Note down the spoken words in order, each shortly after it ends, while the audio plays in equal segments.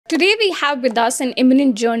Today we have with us an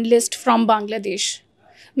eminent journalist from Bangladesh,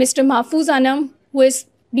 Mr. Mahfuz Anam, who has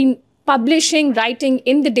been publishing, writing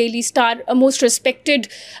in the Daily Star, a most respected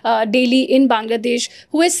daily in Bangladesh,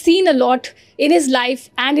 who has seen a lot in his life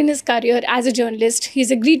and in his career as a journalist.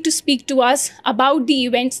 He's agreed to speak to us about the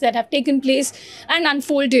events that have taken place and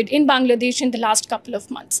unfolded in Bangladesh in the last couple of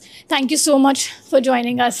months. Thank you so much for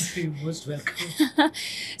joining us. You're most welcome.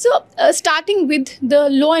 So, starting with the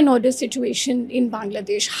law and order situation in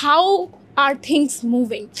Bangladesh, how are things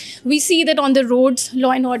moving? We see that on the roads,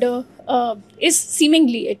 law and order is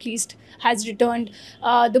seemingly, at least, has returned.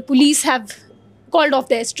 The police have called off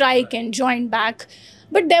their strike and joined back.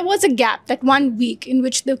 But there was a gap, that 1 week, in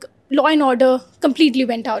which the law and order completely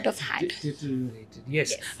went out of hand. Deteriorated.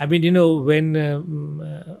 Yes. I mean,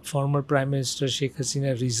 when former Prime Minister Sheikh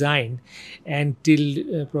Hasina resigned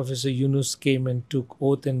until Professor Yunus came and took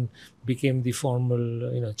oath and became the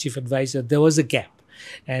formal, chief advisor, there was a gap.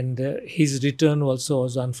 And his return also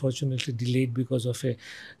was unfortunately delayed because of a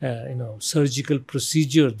surgical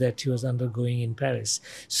procedure that he was undergoing in Paris.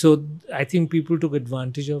 So I think people took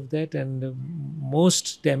advantage of that, and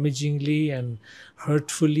most damagingly and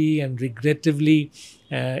hurtfully and regrettably,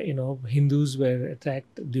 Hindus were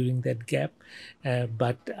attacked during that gap.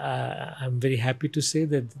 But I'm very happy to say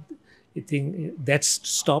that I think that's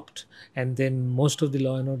stopped, and then most of the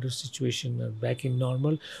law and order situation are back in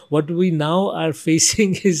normal. What we now are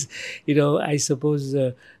facing is, I suppose,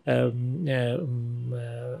 the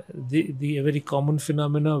very common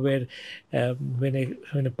phenomena where when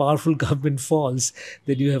a powerful government falls,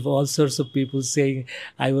 then you have all sorts of people saying,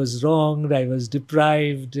 I was wronged, I was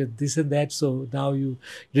deprived, this and that. So now you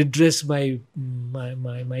redress my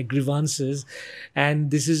grievances,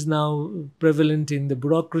 and this is now prevalent in the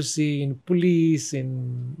bureaucracy, in police,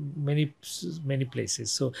 in many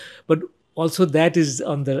places. So, but also that is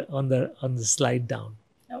on the slide down.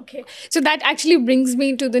 Okay, so that actually brings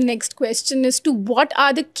me to the next question as to what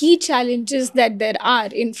are the key challenges that there are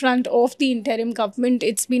in front of the interim government.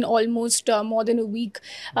 It's been almost more than a week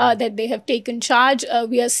that they have taken charge.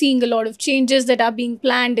 We are seeing a lot of changes that are being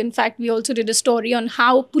planned. In fact, we also did a story on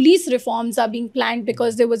how police reforms are being planned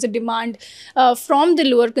because there was a demand from the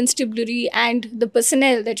lower constabulary and the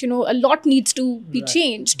personnel that, a lot needs to be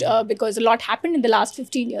changed because a lot happened in the last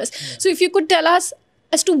 15 years. Yeah. So if you could tell us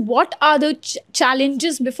as to what are the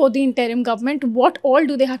challenges before the interim government, what all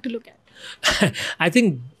do they have to look at? I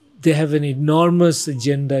think they have an enormous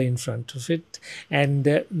agenda in front of it. And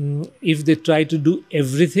if they try to do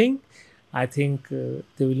everything, I think they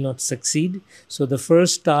will not succeed. So the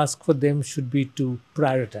first task for them should be to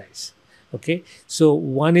prioritize. Okay, so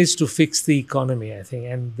one is to fix the economy, I think,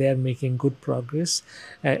 and they're making good progress.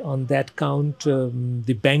 On that count,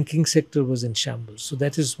 the banking sector was in shambles. So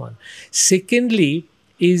that is one. Secondly,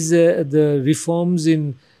 is the reforms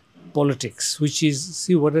in politics, which is,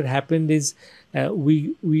 see, what had happened is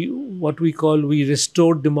we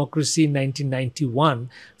restored democracy in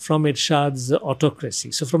 1991 from Ershad's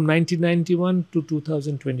autocracy. So from 1991 to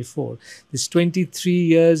 2024, this 23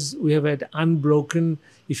 years, we have had unbroken,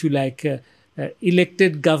 if you like,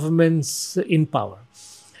 elected governments in power,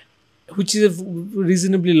 which is a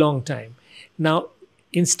reasonably long time. Now,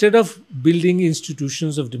 instead of building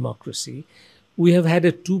institutions of democracy, we have had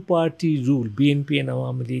a two-party rule, BNP and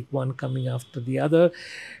Awami League, one coming after the other,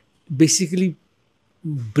 basically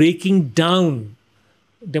breaking down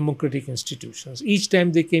democratic institutions. Each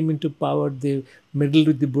time they came into power, they meddled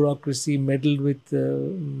with the bureaucracy, meddled with the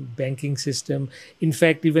banking system, in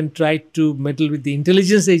fact, even tried to meddle with the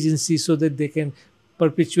intelligence agency so that they can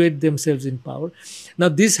perpetuate themselves in power. Now,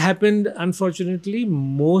 this happened, unfortunately,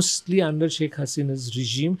 mostly under Sheikh Hasina's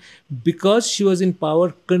regime because she was in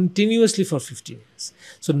power continuously for 15 years.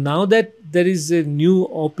 So now that there is a new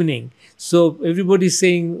opening, so everybody is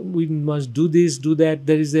saying we must do this, do that.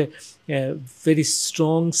 There is a very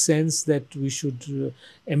strong sense that we should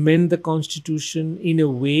amend the constitution in a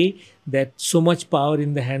way that so much power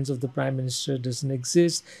in the hands of the prime minister doesn't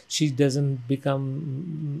exist. She doesn't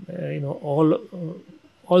become,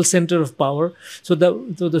 all center of power. So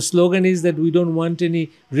the slogan is that we don't want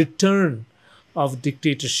any return of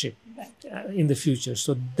dictatorship in the future.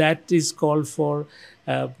 So that is called for.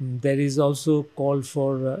 There is also call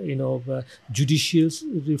for judicial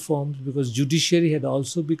reforms, because judiciary had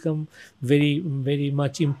also become very, very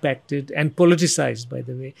much impacted and politicized, by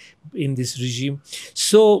the way, in this regime.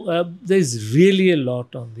 So there is really a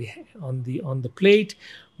lot on the plate,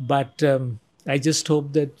 but I just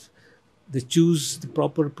hope that They choose the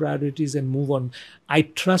proper priorities and move on. I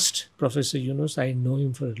trust Professor Yunus. I know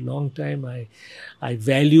him for a long time. I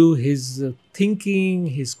value his thinking,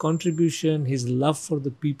 his contribution, his love for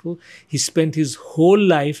the people. He spent his whole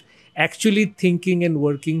life actually thinking and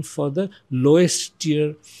working for the lowest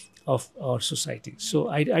tier of our society. So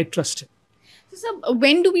I trust him. So,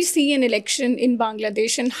 when do we see an election in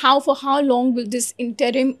Bangladesh, and for how long will this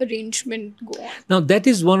interim arrangement go on? Now, that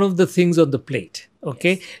is one of the things on the plate.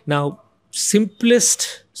 Okay. Yes. Now,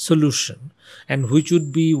 simplest solution, and which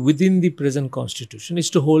would be within the present constitution, is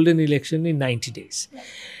to hold an election in 90 days. Right.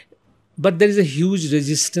 But there is a huge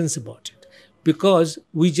resistance about it, because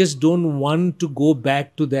we just don't want to go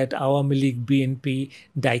back to that Awami League BNP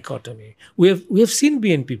dichotomy. We have seen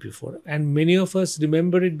BNP before, and many of us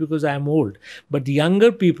remember it because I am old. But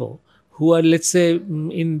younger people who are, let's say,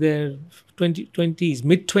 in their 20s,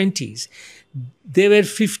 mid 20s, they were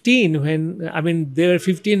 15 when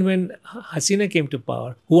Hasina came to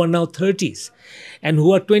power, who are now 30s, and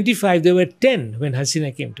who are 25, they were 10 when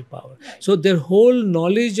Hasina came to power. So their whole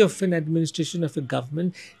knowledge of an administration of a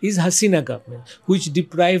government is Hasina government, which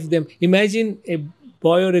deprived them. Imagine a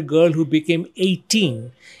boy or a girl who became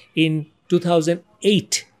 18 in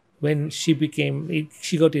 2008 when she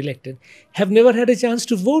got elected, have never had a chance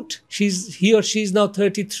to vote. He or she is now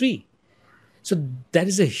 33. So there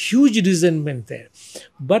is a huge resentment there.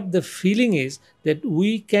 But the feeling is that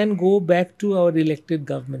we can go back to our elected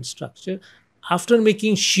government structure after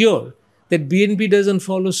making sure that BNP doesn't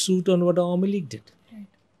follow suit on what Awami League did. Right.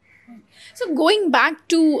 So going back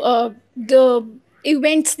to the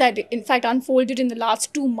events that in fact unfolded in the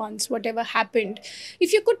last 2 months, whatever happened,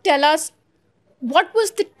 if you could tell us, what was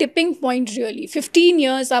the tipping point really? 15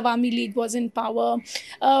 years Awami League was in power.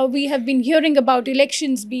 We have been hearing about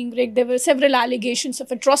elections being rigged. There were several allegations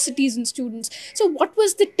of atrocities in students. So what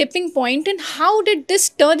was the tipping point, and how did this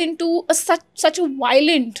turn into such a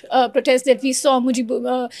violent protest that we saw?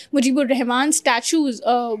 Mujibur Rahman's statues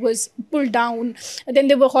was pulled down. Then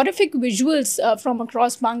there were horrific visuals from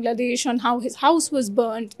across Bangladesh on how his house was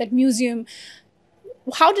burnt, that museum.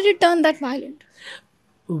 How did it turn that violent?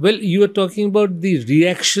 Well, you are talking about the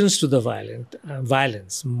reactions to the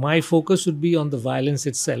violence. My focus would be on the violence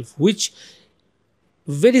itself, which,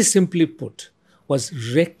 very simply put, was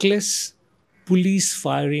reckless police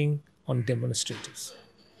firing on demonstrators.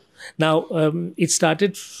 Now, it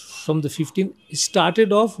started from the 15th. It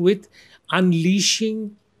started off with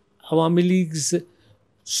unleashing Awami League's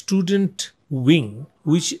student wing,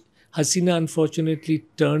 which Hasina unfortunately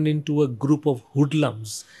turned into a group of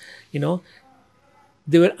hoodlums,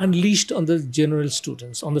 They were unleashed on the general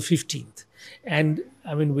students on the 15th. And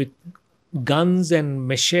with guns and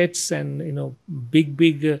machetes and,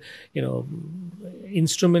 big,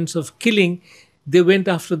 instruments of killing, they went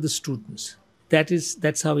after the students.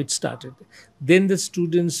 That's how it started. Then the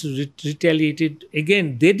students retaliated.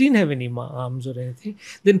 Again, they didn't have any arms or anything.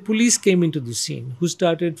 Then police came into the scene, who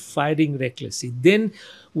started firing recklessly. Then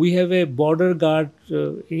we have a border guard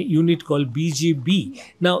unit called BGB.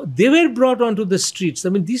 Now, they were brought onto the streets.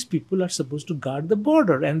 These people are supposed to guard the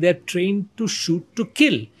border, and they're trained to shoot to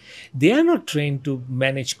kill. They are not trained to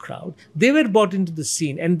manage crowd. They were brought into the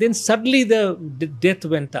scene, and then suddenly the death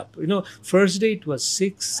went up. First day it was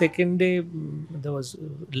 6, second day there was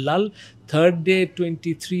lull, third day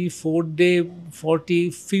 23, fourth day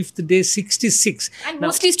 40, fifth day 66. And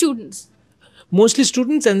mostly students. Mostly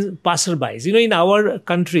students and passerbys. In our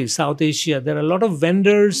country, South Asia, there are a lot of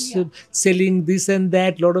vendors selling this and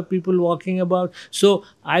that, a lot of people walking about. So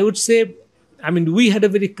I would say, we had a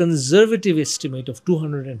very conservative estimate of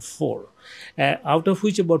 204, out of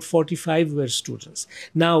which about 45 were students.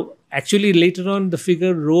 Now, actually, later on, the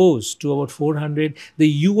figure rose to about 400. The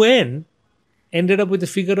UN ended up with a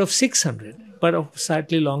figure of 600, but of a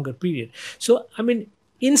slightly longer period. So,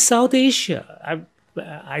 in South Asia,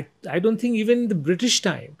 I don't think even in the British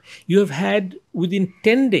time, you have had within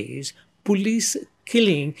 10 days police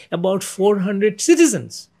killing about 400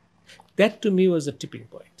 citizens. That to me was a tipping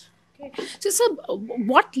point. Okay. So,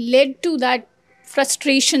 what led to that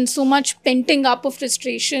frustration, so much penting up of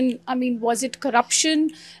frustration? Was it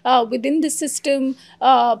corruption within the system?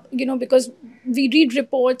 Because we read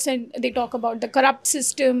reports and they talk about the corrupt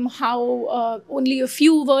system, how only a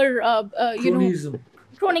few were,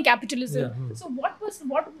 crony capitalism. Yeah. So what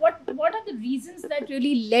are the reasons that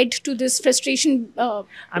really led to this frustration?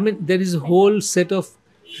 There is a whole set of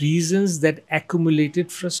reasons that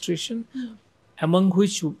accumulated frustration, among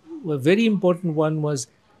which a very important one was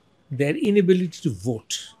their inability to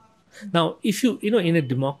vote. Now, if in a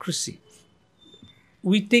democracy,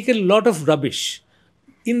 we take a lot of rubbish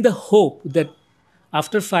in the hope that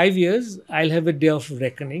After 5 years, I'll have a day of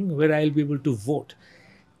reckoning where I'll be able to vote.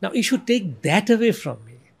 Now, you should take that away from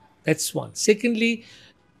me. That's one. Secondly,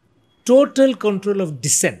 total control of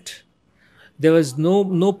dissent. There was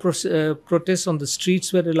no protests on the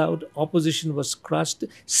streets were allowed. Opposition was crushed.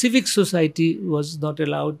 Civic society was not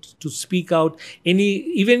allowed to speak out.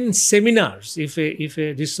 Even in seminars, if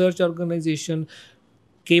a research organization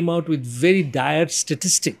came out with very dire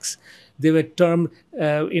statistics, they were termed,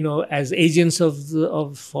 as agents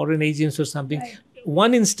of foreign agents or something. Right.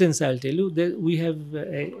 One instance I'll tell you, that we have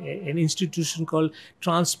an institution called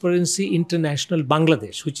Transparency International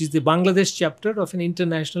Bangladesh, which is the Bangladesh chapter of an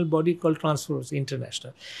international body called Transparency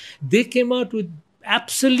International. They came out with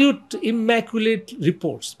absolute immaculate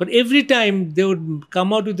reports, but every time they would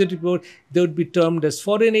come out with a report, they would be termed as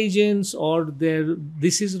foreign agents, or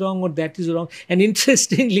this is wrong or that is wrong. And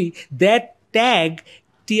interestingly, that tag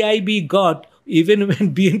TIB got even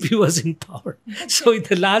when BNP was in power. So in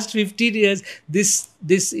the last 15 years, this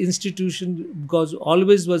institution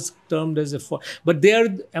always was termed as but they are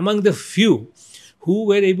among the few who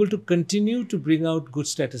were able to continue to bring out good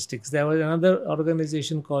statistics. There was another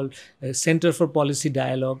organization called Center for Policy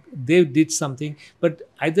Dialogue. They did something, but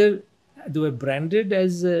either they were branded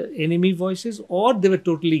as enemy voices or they were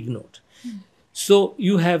totally ignored. So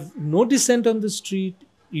you have no dissent on the street,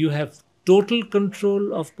 you have total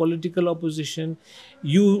control of political opposition,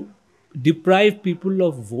 you deprive people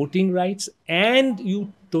of voting rights, and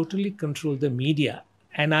you totally control the media.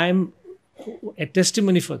 And I'm a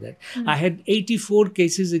testimony for that. I had 84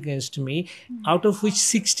 cases against me, out of which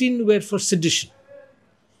 16 were for sedition.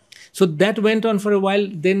 So that went on for a while.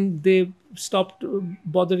 Then they stopped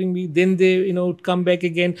bothering me. Then they, would come back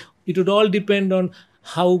again. It would all depend on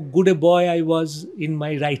how good a boy I was in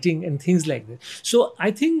my writing and things like that. So I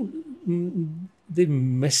think the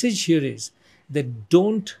message here is that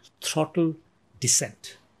don't throttle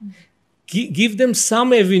dissent. Give them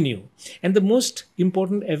some avenue. And the most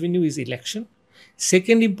important avenue is election.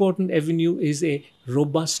 Second important avenue is a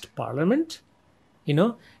robust parliament,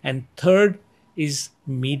 and third is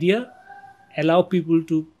media. Allow people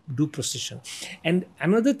to do procession. And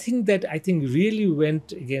another thing that I think really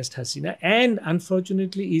went against Hasina, and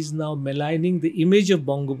unfortunately is now maligning the image of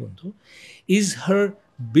Bangabandhu, is her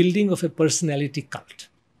building of a personality cult.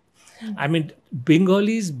 I mean,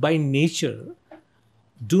 Bengalis by nature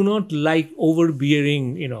do not like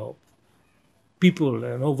overbearing, people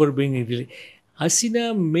and overbearing. Really.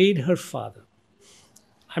 Hasina made her father,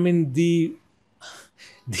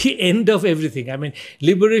 the end of everything.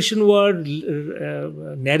 Liberation war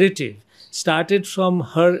narrative started from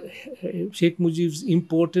her, Sheikh Mujib's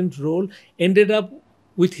important role, ended up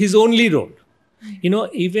with his only role.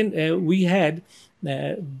 Even we had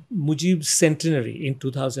Mujib's centenary in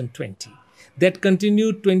 2020. That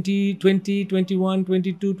continued 2020, 21,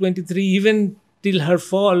 22, 23, even till her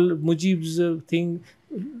fall, Mujib's thing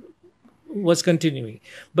was continuing.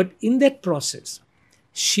 But in that process,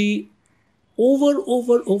 she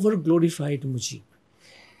over glorified Mujib.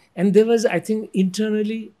 And there was, I think,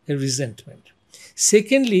 internally a resentment.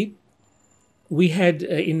 Secondly, we had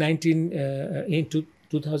in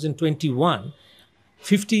 2021,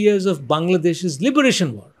 50 years of Bangladesh's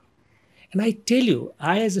liberation war. And I tell you,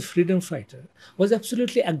 I as a freedom fighter was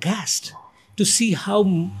absolutely aghast to see how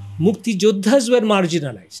Mukti Yoddhas were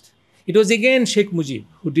marginalized. It was again Sheikh Mujib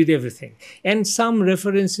who did everything. And some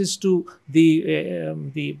references to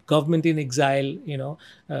the government in exile,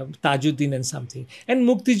 Tajuddin and something. And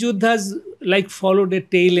Mukti Yoddhas followed a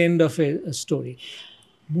tail end of a story.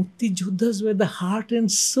 Mukti Yoddhas were the heart and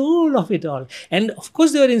soul of it all. And of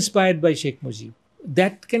course they were inspired by Sheikh Mujib.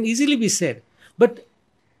 That can easily be said. But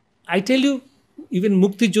I tell you, even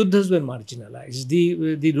Mukti Yoddhas were marginalized.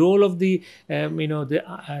 The role of the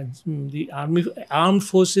armed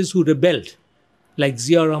forces who rebelled, like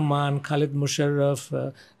Zia Rahman, Khalid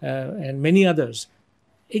Musharraf, and many others,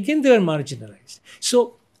 again they were marginalized.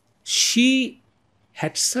 So she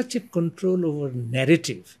had such a control over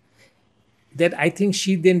narrative that I think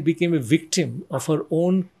she then became a victim of her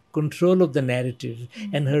own control of the narrative,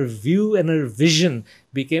 and her view and her vision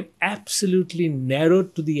became absolutely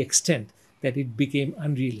narrowed to the extent that it became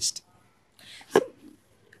unrealistic.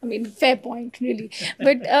 Fair point, really.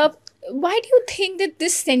 But why do you think that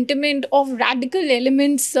this sentiment of radical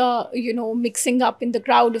elements, mixing up in the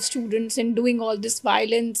crowd of students and doing all this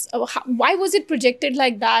violence, why was it projected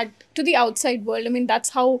like that to the outside world? That's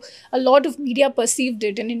how a lot of media perceived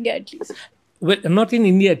it, in India at least. Well, not in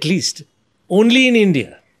India at least, only in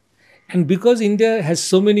India. And because India has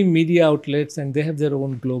so many media outlets and they have their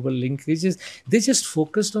own global linkages, they just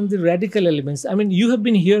focused on the radical elements. I mean, you have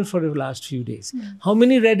been here for the last few days. How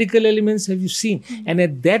many radical elements have you seen? And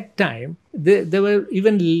at that time, there were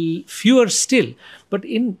even fewer still. But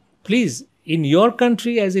please, in your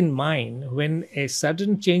country as in mine, when a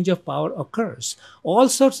sudden change of power occurs, all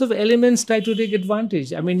sorts of elements try to take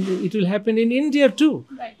advantage. I mean, it will happen in India too.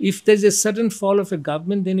 Right. If there's a sudden fall of a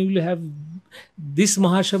government, then you will have this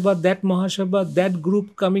Mahasabha, that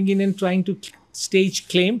group coming in and trying to stage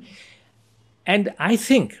claim. And I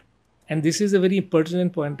think, and this is a very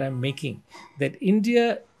pertinent point I'm making, that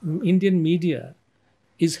Indian media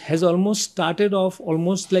has almost started off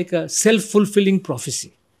almost like a self-fulfilling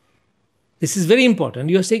prophecy. This is very important.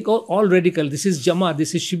 You are saying, oh, all radical, this is Jamaat,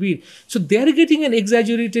 this is Shibir. So they are getting an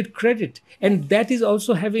exaggerated credit. And that is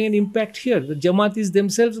also having an impact here. The Jamaatis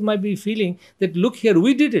themselves might be feeling that, look here,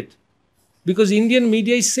 we did it. Because Indian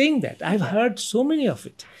media is saying that. I've heard so many of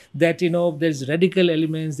it. That, there's radical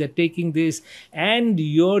elements, they're taking this, and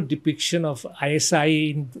your depiction of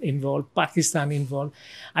ISI involved, Pakistan involved.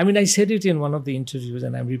 I mean, I said it in one of the interviews,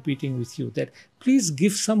 and I'm repeating with you, that please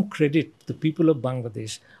give some credit to the people of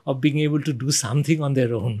Bangladesh of being able to do something on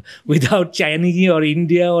their own without China or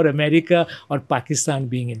India or America or Pakistan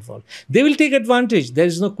being involved. They will take advantage, there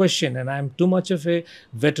is no question, and I'm too much of a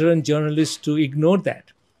veteran journalist to ignore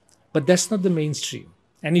that. But that's not the mainstream.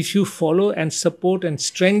 And if you follow and support and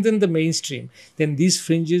strengthen the mainstream, then these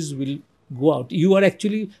fringes will go out. You are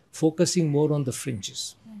actually focusing more on the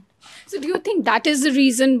fringes. So do you think that is the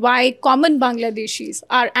reason why common Bangladeshis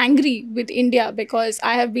are angry with India? Because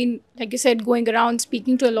I have been, like you said, going around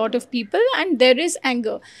speaking to a lot of people and there is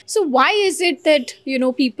anger. So why is it that,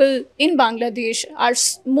 people in Bangladesh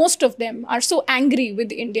most of them are so angry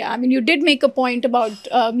with India? I mean, you did make a point about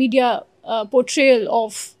media portrayal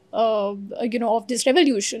of this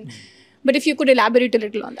revolution. But if you could elaborate a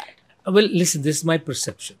little on that. Well, listen, this is my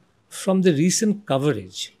perception. From the recent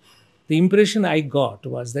coverage, the impression I got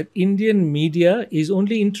was that Indian media is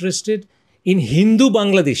only interested in Hindu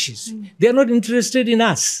Bangladeshis. They are not interested in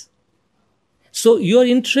us. So your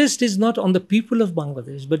interest is not on the people of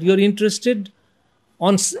Bangladesh, but you're interested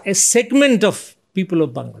on a segment of people of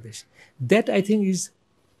Bangladesh. That, I think, is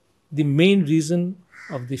the main reason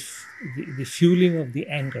of the fueling of the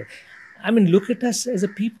anger. I mean, look at us as a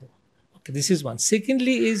people. Okay, this is one.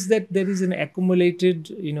 Secondly is that there is an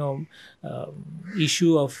accumulated,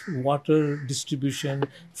 issue of water distribution.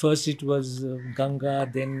 First it was Ganga,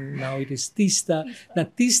 then now it is Tista. Now,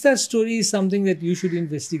 Tista's story is something that you should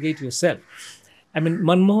investigate yourself. I mean,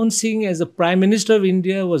 Manmohan Singh, as a Prime Minister of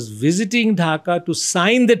India, was visiting Dhaka to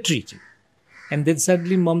sign the treaty. And then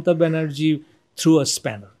suddenly Mamata Banerjee threw a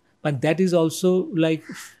spanner. But that is also like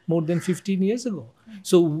more than 15 years ago.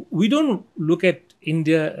 So we don't look at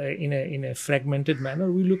India in a fragmented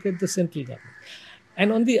manner. We look at the central government.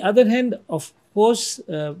 And on the other hand, of course,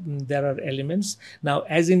 there are elements. Now,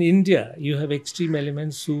 as in India, you have extreme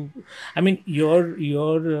elements who, I mean,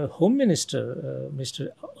 your Home Minister, Mr.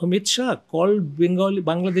 Amit Shah, called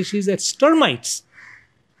Bangladeshis as termites.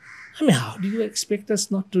 I mean, how do you expect us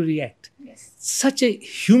not to react? Yes. Such a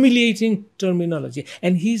humiliating terminology.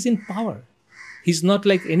 And he's in power. He's not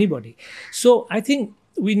like anybody. So I think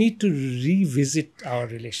we need to revisit our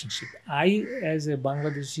relationship. I, as a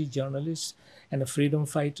Bangladeshi journalist and a freedom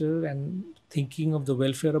fighter and thinking of the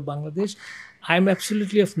welfare of Bangladesh, I'm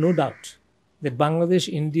absolutely of no doubt that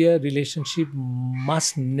Bangladesh-India relationship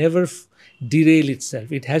must never derail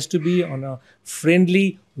itself. It has to be on a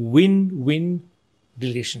friendly win-win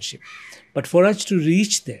relationship. But for us to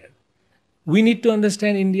reach there, we need to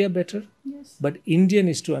understand India better. Yes. But India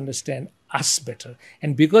needs to understand us better.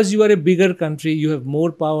 And because you are a bigger country, you have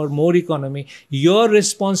more power, more economy, your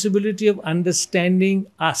responsibility of understanding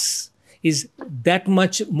us is that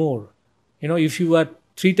much more. If you are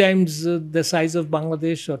 3 times the size of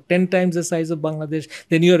Bangladesh or 10 times the size of Bangladesh,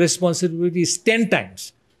 then your responsibility is 10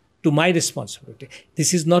 times to my responsibility.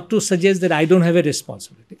 This is not to suggest that I don't have a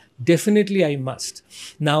responsibility. Definitely I must.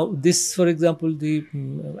 Now this, for example,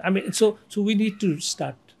 so we need to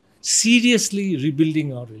start seriously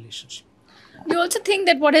rebuilding our relationship. Do you also think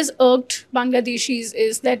that what has irked Bangladeshis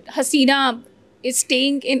is that Hasina is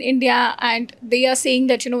staying in India and they are saying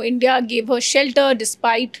that, India gave her shelter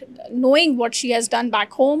despite knowing what she has done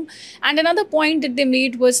back home. And another point that they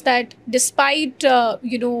made was that despite,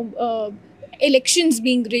 elections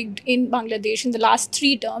being rigged in Bangladesh in the last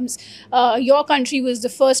 3 terms, your country was the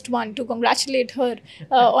first one to congratulate her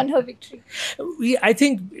on her victory. I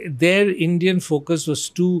think their Indian focus was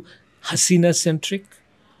too Hasina-centric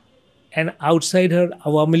and outside her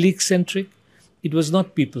Awami League-centric. It was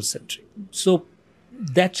not people-centric. So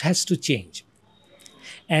that has to change.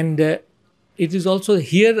 And it is also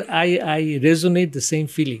here I resonate the same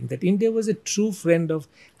feeling that India was a true friend of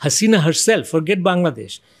Hasina herself. Forget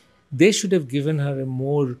Bangladesh. They should have given her a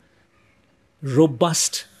more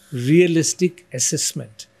robust, realistic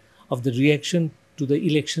assessment of the reaction to the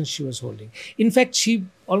election she was holding. In fact, she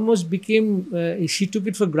almost became, she took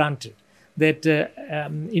it for granted that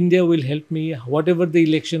India will help me. Whatever the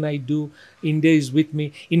election I do, India is with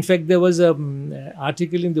me. In fact, there was an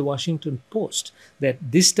article in the Washington Post that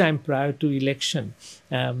this time prior to election,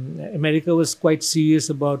 America was quite serious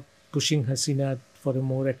about pushing Hasina for a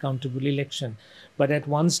more accountable election. But at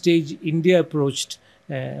one stage, India approached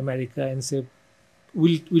America and said,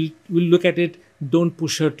 we'll look at it, don't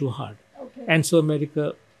push her too hard. Okay. And so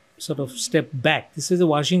America sort of stepped back. This is a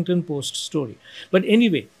Washington Post story. But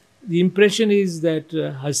anyway, the impression is that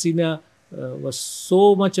Hasina was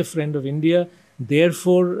so much a friend of India,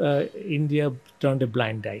 therefore India turned a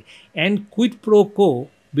blind eye. And quid pro quo,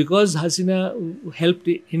 because Hasina helped,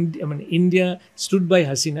 India stood by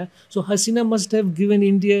Hasina, so Hasina must have given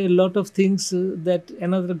India a lot of things that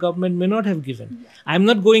another government may not have given. Yeah. I'm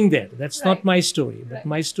not going there. That's not my story. But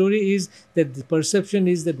my story is that the perception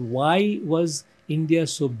is that why was India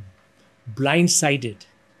so blindsided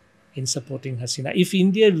in supporting Hasina? If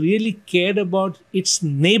India really cared about its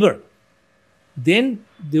neighbor, then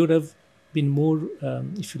they would have been more,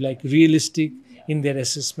 if you like, realistic in their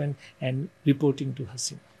assessment and reporting to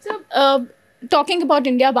Hasina. So, talking about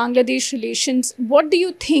India-Bangladesh relations, what do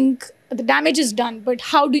you think the damage is done, but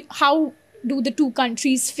how do the two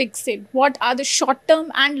countries fix it? What are the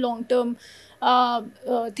short-term and long-term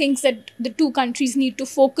things that the two countries need to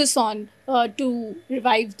focus on to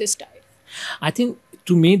revive this tide? I think,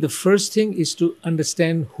 to me, the first thing is to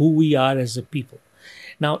understand who we are as a people.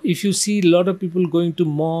 Now, if you see a lot of people going to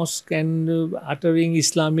mosque and uttering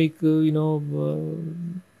Islamic,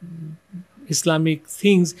 Islamic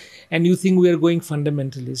things, and you think we are going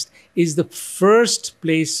fundamentalist, is the first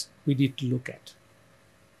place we need to look at.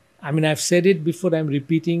 I mean, I've said it before, I'm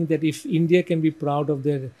repeating that if India can be proud of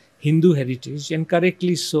their Hindu heritage, and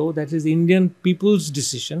correctly so, that is the Indian people's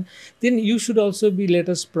decision, then you should also be let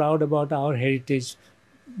us proud about our heritage.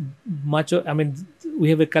 We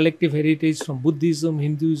have a collective heritage from Buddhism,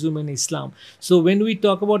 Hinduism, and Islam. So when we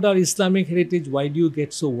talk about our Islamic heritage, why do you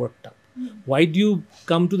get so worked up? Why do you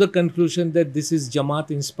come to the conclusion that this is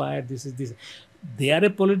Jamaat inspired, this is this? They are a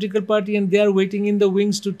political party and they are waiting in the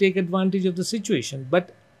wings to take advantage of the situation.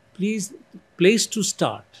 But please, place to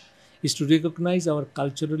start is to recognize our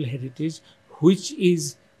cultural heritage, which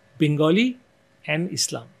is Bengali and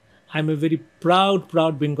Islam. I'm a very proud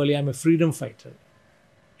Bengali. I'm a freedom fighter.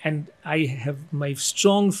 And I have my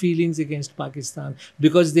strong feelings against Pakistan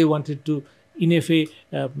because they wanted to, in a way,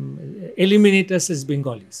 eliminate us as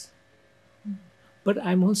Bengalis. But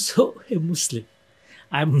I'm also a Muslim.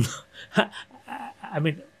 The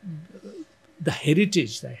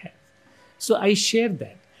heritage I have. So I share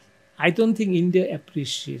that. I don't think India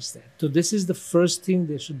appreciates that. So this is the first thing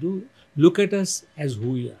they should do. Look at us as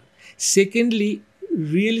who we are. Secondly,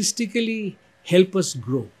 realistically help us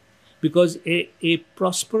grow. Because a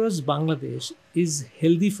prosperous Bangladesh is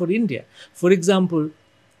healthy for India. For example,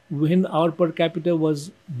 when our per capita was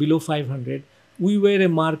below 500, we were a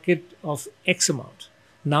market of X amount.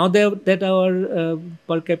 Now that our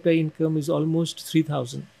per capita income is almost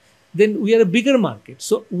 3,000, then we are a bigger market.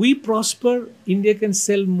 So we prosper, India can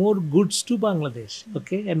sell more goods to Bangladesh,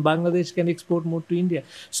 okay? And Bangladesh can export more to India.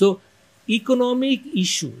 So economic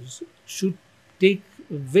issues should take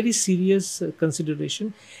very serious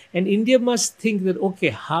consideration, and India must think that, okay,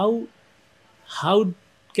 how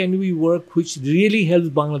can we work which really helps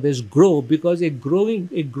Bangladesh grow, because a growing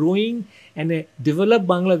and a developed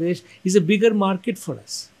Bangladesh is a bigger market for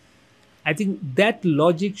us. I think that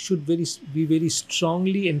logic should be very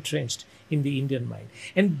strongly entrenched in the Indian mind.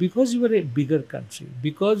 And because you are a bigger country,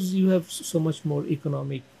 because you have so much more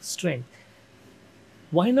economic strength,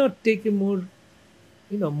 why not take a more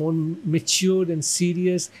matured and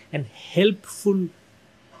serious and helpful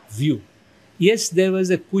view? Yes, there was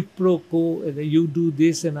a quid pro quo, you do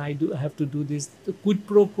this and I have to do this. The quid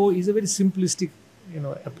pro quo is a very simplistic,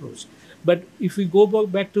 approach. But if we go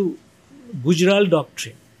back to Gujarat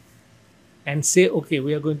doctrine and say, okay,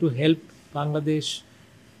 we are going to help Bangladesh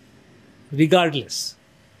regardless,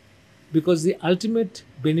 because the ultimate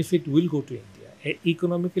benefit will go to India. An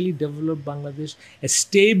economically developed Bangladesh, a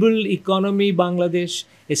stable economy Bangladesh,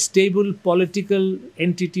 a stable political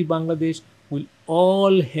entity Bangladesh will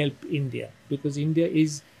all help India, because India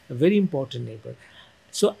is a very important neighbor.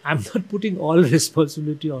 So I'm not putting all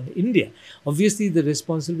responsibility on India. Obviously, the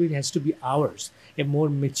responsibility has to be ours. A more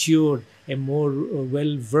mature, a more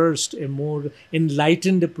well-versed, a more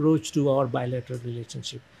enlightened approach to our bilateral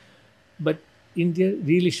relationship. But India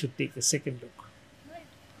really should take a second look.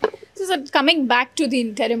 So coming back to the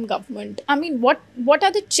interim government, I mean, what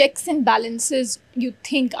are the checks and balances you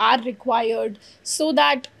think are required so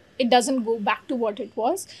that it doesn't go back to what it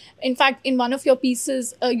was? In fact, in one of your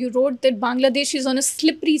pieces, you wrote that Bangladesh is on a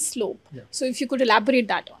slippery slope. Yeah. So if you could elaborate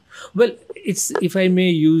that on. Well, it's, if I may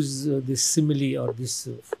use this simile or this,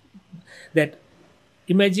 that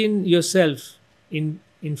imagine yourself in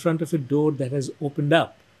front of a door that has opened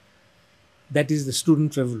up. That is the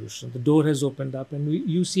student revolution. The door has opened up and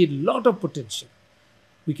you see a lot of potential.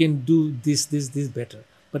 We can do this better.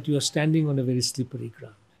 But you are standing on a very slippery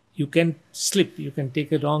ground. You can slip, you can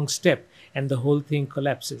take a wrong step and the whole thing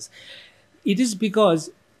collapses. It is because,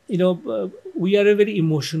 we are a very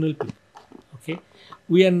emotional people. Okay,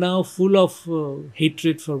 we are now full of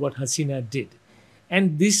hatred for what Hasina did.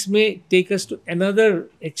 And this may take us to another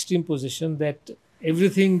extreme position that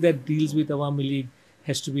everything that deals with Awami League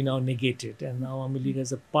has to be now negated and Awami League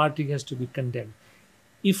as a party has to be condemned.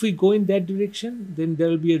 If we go in that direction, then there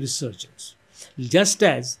will be a resurgence. Just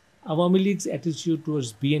as Awami League's attitude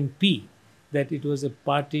towards BNP, that it was a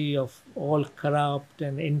party of all corrupt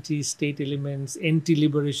and anti-state elements,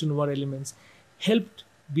 anti-liberation war elements, helped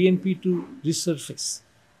BNP to resurface.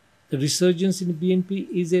 The resurgence in BNP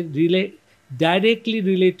is directly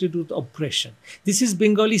related to the oppression. This is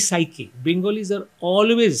Bengali psyche. Bengalis are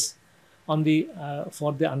always on the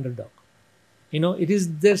for the underdog. It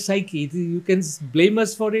is their psyche. You can blame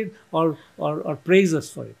us for it or praise us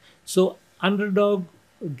for it. So underdog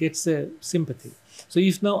gets a sympathy. So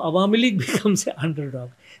if now Awami League becomes an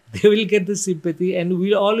underdog, they will get the sympathy and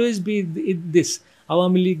will always be this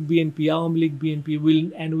Awami League BNP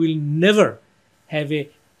will never have a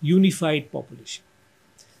unified population.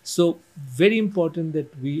 So very important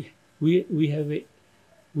that we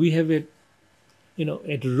have a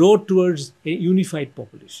a road towards a unified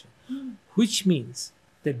population, which means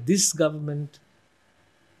that this government,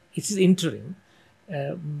 it is interim,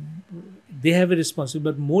 they have a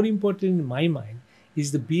responsibility. But more important in my mind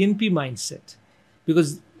is the BNP mindset,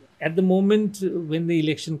 because at the moment when the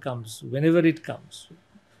election comes, whenever it comes,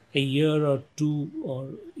 a year or two or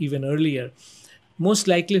even earlier, most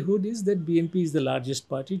likelihood is that BNP is the largest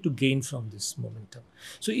party to gain from this momentum.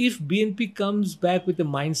 So if BNP comes back with the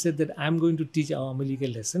mindset that I'm going to teach Awami League a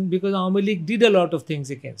lesson because Awami League did a lot of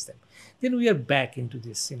things against them, then we are back into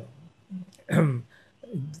this,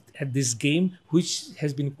 at this game, which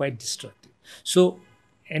has been quite destructive. So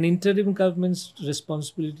an interim government's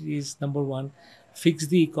responsibility is, number one, fix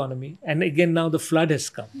the economy. And again, now the flood has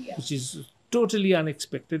come, which is totally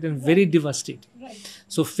unexpected and very devastating. Right.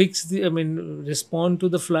 So respond to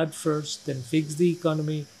the flood first, then fix the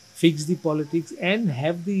economy, fix the politics, and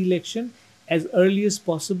have the election as early as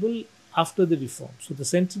possible after the reform. So the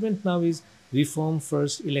sentiment now is reform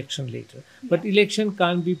first, election later. But election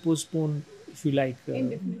can't be postponed, if you like,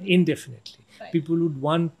 indefinitely. Right. People would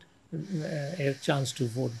want a chance to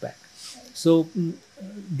vote back. So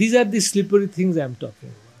these are the slippery things I'm talking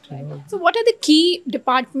about. So what are the key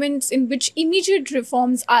departments in which immediate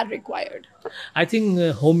reforms are required? I think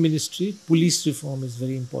Home Ministry, police reform is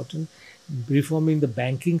very important. Reforming the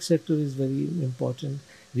banking sector is very important.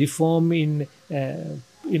 Reform in,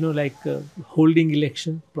 holding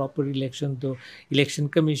election, proper election, the election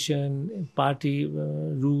commission, party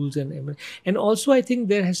rules and also I think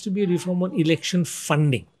there has to be a reform on election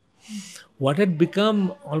funding. What had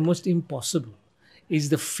become almost impossible is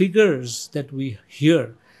the figures that we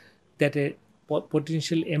hear that a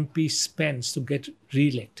potential MP spends to get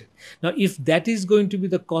re-elected. Now, if that is going to be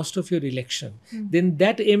the cost of your election, then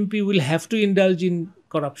that MP will have to indulge in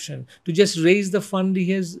corruption to just raise the fund he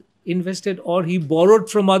has invested or he borrowed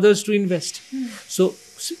from others to invest. So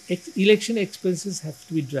election expenses have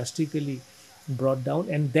to be drastically brought down,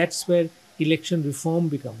 and that's where election reform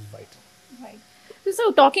becomes vital. Right.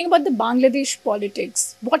 So talking about the Bangladesh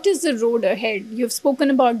politics, what is the road ahead? You've spoken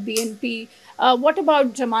about BNP. What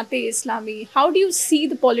about Jamaat-e-Islami? How do you see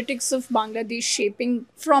the politics of Bangladesh shaping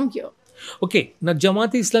from here? Okay, now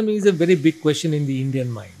Jamaat-e-Islami is a very big question in the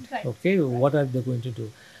Indian mind. Right. Okay, what are they going to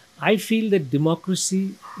do? I feel that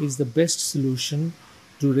democracy is the best solution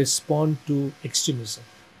to respond to extremism.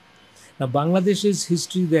 Now, Bangladesh's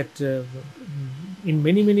history that in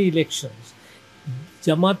many elections,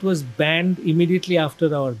 Jamaat was banned immediately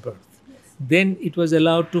after our birth. Then it was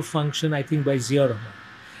allowed to function, I think, by Zia Rahman.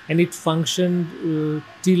 And it functioned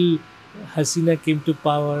till Hasina came to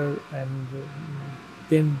power, and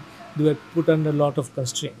then they were put under a lot of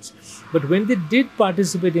constraints. But when they did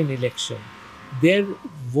participate in election, their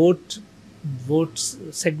vote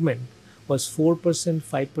segment was 4%,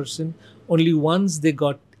 5%. Only once they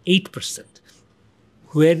got 8%,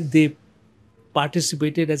 where they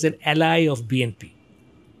participated as an ally of BNP.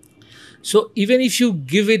 So even if you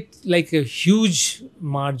give it like a huge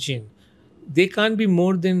margin, they can't be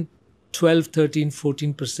more than 12, 13,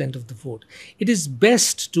 14% of the vote. It is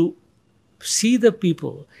best to see the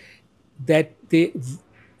people that they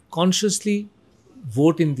consciously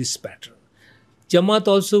vote in this pattern. Jamaat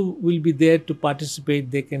also will be there to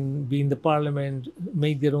participate. They can be in the parliament,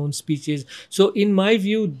 make their own speeches. So, in my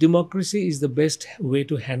view, democracy is the best way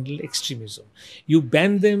to handle extremism. You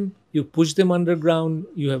ban them, you push them underground,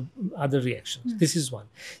 you have other reactions. This is one.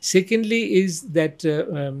 Secondly, is that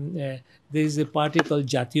there is a party called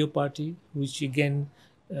Jatiyo Party, which again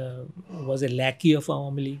was a lackey of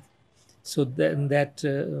Awami League. So then that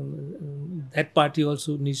party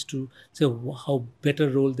also needs to say how better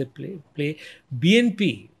role they play.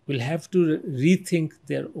 BNP will have to rethink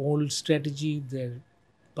their old strategy, their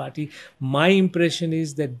party. My impression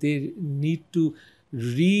is that they need to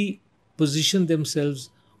reposition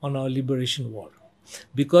themselves on our liberation war,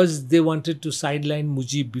 because they wanted to sideline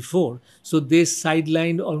Mujib before, so they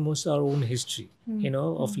sidelined almost our own history,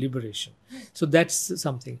 of liberation. So that's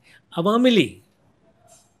something. Awami League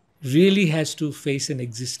really has to face an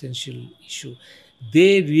existential issue.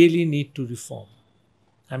 They really need to reform.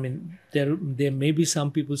 I mean, there may be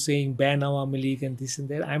some people saying ban Awami League and this and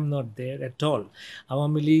that. I'm not there at all.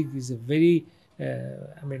 Awami League is a very,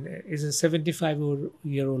 is a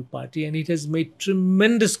 75-year-old party, and it has made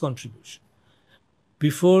tremendous contribution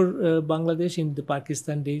before Bangladesh, in the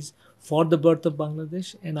Pakistan days, for the birth of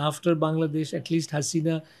Bangladesh, and after Bangladesh, at least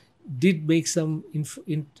Hasina did make some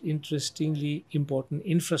interestingly important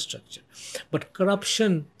infrastructure. But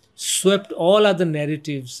corruption swept all other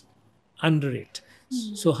narratives under it.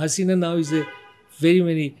 So Hasina now is a very,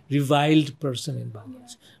 very reviled person in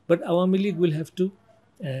Bangladesh. But Awami League will have to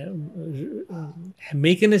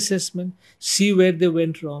make an assessment, see where they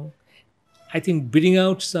went wrong. I think bring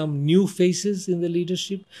out some new faces in the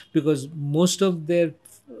leadership, because most of their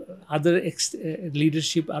other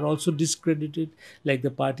leadership are also discredited, like the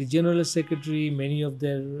party general secretary, many of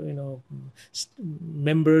their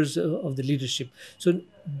members of the leadership. So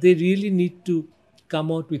they really need to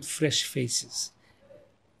come out with fresh faces.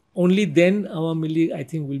 Only then Awami League, I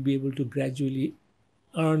think, will be able to gradually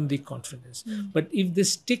earn the confidence. But if they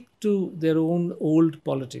stick to their own old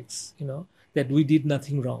politics, that we did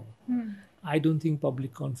nothing wrong, I don't think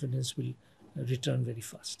public confidence will return very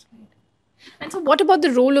fast. And so what about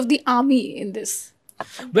the role of the army in this?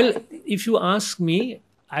 Well, if you ask me,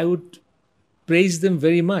 I would praise them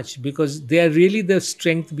very much, because they are really the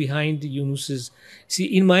strength behind Yunus's. See,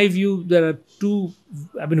 in my view, there are two.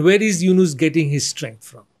 Where is Yunus getting his strength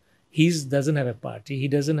from? He doesn't have a party. He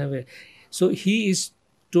doesn't have a. So he is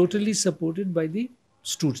totally supported by the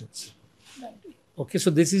students. Right. Okay, so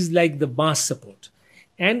this is like the mass support.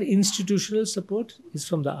 And institutional support is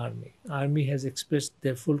from the army. Army has expressed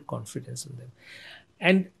their full confidence in them.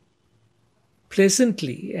 And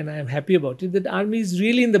pleasantly, and I'm happy about it, that army is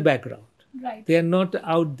really in the background. Right. They are not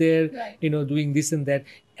out there, Right. doing this and that.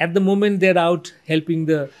 At the moment, they're out helping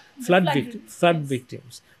the flood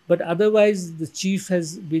victims. But otherwise, the chief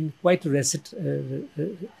has been quite reticent,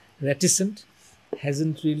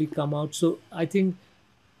 hasn't really come out. So I think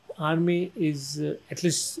army is at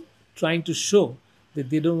least trying to show that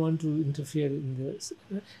they don't want to interfere in this.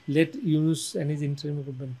 Let Yunus and his interim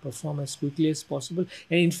government perform as quickly as possible.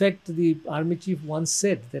 And in fact, the army chief once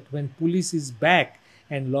said that when police is back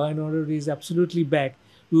and law and order is absolutely back,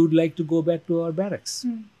 we would like to go back to our barracks.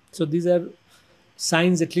 So these are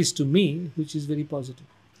signs, at least to me, which is very positive.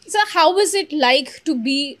 So how was it like to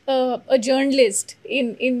be a journalist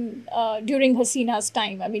in during Hasina's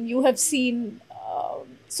time? I mean, you have seen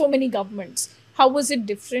so many governments. How was it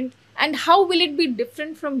different? And how will it be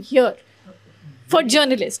different from here for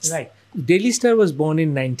journalists? Right. Daily Star was born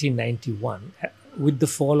in 1991 with the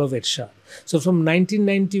fall of Ershad. So from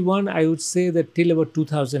 1991, I would say that till about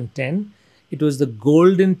 2010, it was the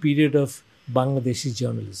golden period of Bangladeshi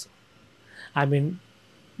journalism. I mean,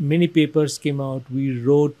 many papers came out. We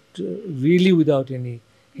wrote really without any,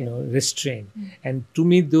 restraint. And to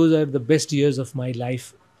me, those are the best years of my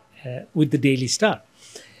life with the Daily Star.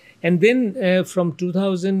 And then from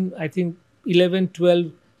 2000, I think 11,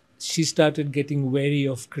 12, she started getting wary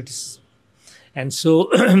of criticism. And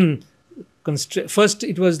so first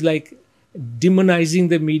it was like demonizing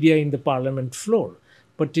the media in the parliament floor,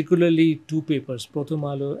 particularly two papers, Prothom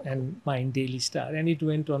Alo and mine, Daily Star. And it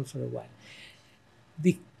went on for a while.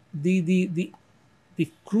 The the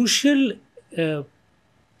crucial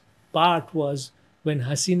part was when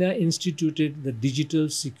Hasina instituted the Digital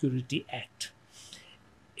Security Act.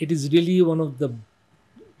 It is really one of the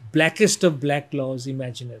blackest of black laws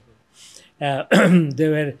imaginable.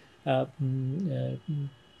 There were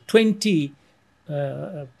 20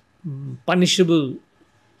 punishable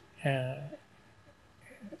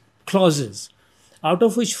clauses, out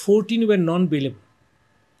of which 14 were non-bailable.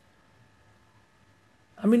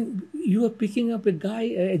 I mean, you are picking up a guy,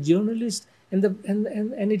 a journalist, and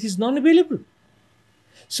it is non-available.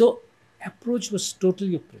 So approach was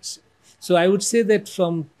totally oppressive. So I would say that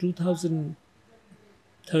from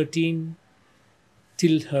 2013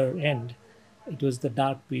 till her end, it was the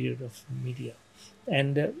dark period of media.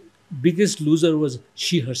 And biggest loser was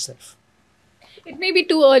she herself. It may be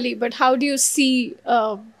too early, but how do you see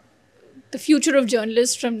the future of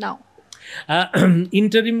journalists from now?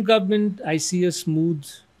 Interim government, I see a smooth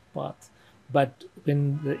path. But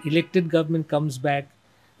when the elected government comes back,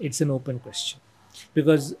 it's an open question.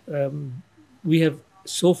 Because we have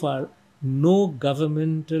so far no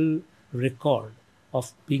governmental record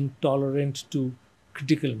of being tolerant to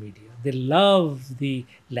critical media. They love the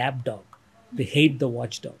lapdog. They hate the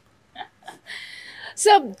watchdog.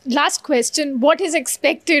 So, last question. What is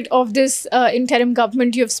expected of this interim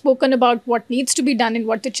government? You have spoken about what needs to be done and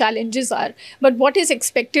what the challenges are. But what is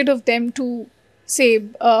expected of them to, say,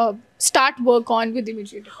 start work on with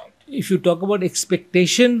immediate effect? If you talk about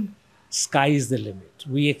expectation, sky is the limit.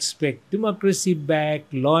 We expect democracy back,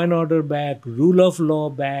 law and order back, rule of law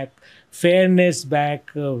back, fairness back,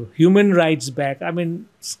 human rights back. I mean,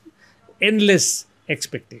 endless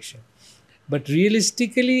expectation. But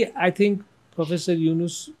realistically, I think Professor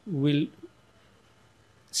Yunus will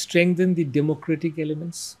strengthen the democratic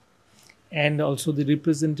elements and also the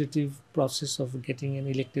representative process of getting an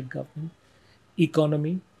elected government,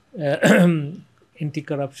 economy,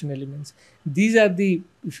 anti-corruption elements. These are the,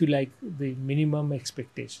 if you like, the minimum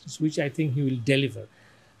expectations, which I think he will deliver.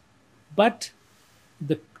 But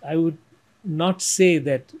I would not say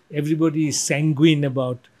that everybody is sanguine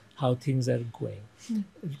about how things are going.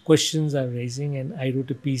 Questions are raising, and I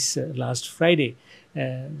wrote a piece last Friday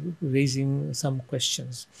raising some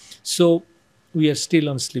questions. So we are still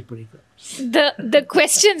on slippery ground. The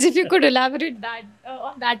questions, if you could elaborate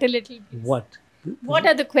on that a little. What? What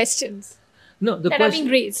are the questions? No, the that are being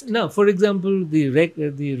raised. No, for example,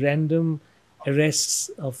 the random arrests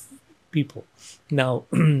of people. Now,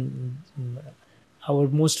 our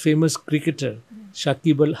most famous cricketer,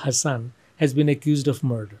 Shakib Al Hasan, has been accused of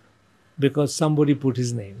murder because somebody put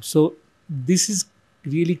his name. So this is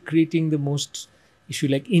really creating the most, if you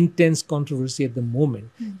like, intense controversy at the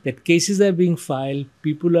moment. That cases are being filed,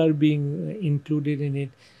 people are being included in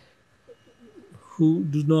it who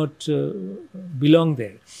do not belong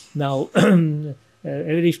there. Now, a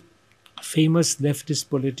very famous leftist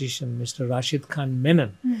politician, Mr. Rashid Khan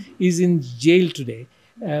Menon, is in jail today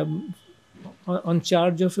on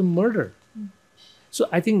charge of a murder. So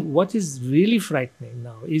I think what is really frightening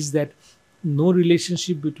now is that no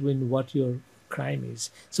relationship between what your crime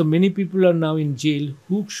is. So many people are now in jail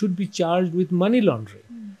who should be charged with money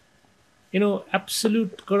laundering. You know,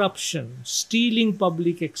 absolute corruption, stealing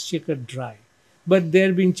public exchequer dry, but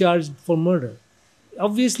they're being charged for murder.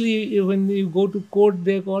 Obviously, when you go to court,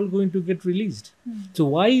 they're all going to get released. So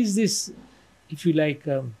why is this, if you like,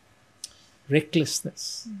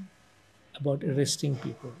 recklessness about arresting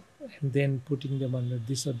people and then putting them under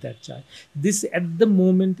this or that charge? This, at the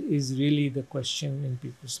moment, is really the question in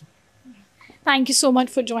people's mind. Thank you so much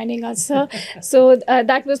for joining us, sir. So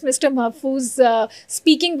that was Mr. Mahfuz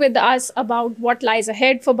speaking with us about what lies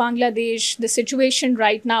ahead for Bangladesh, the situation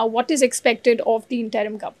right now, what is expected of the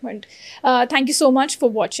interim government. Thank you so much for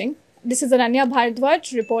watching. This is Ananya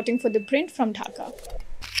Bhardwaj reporting for ThePrint from Dhaka.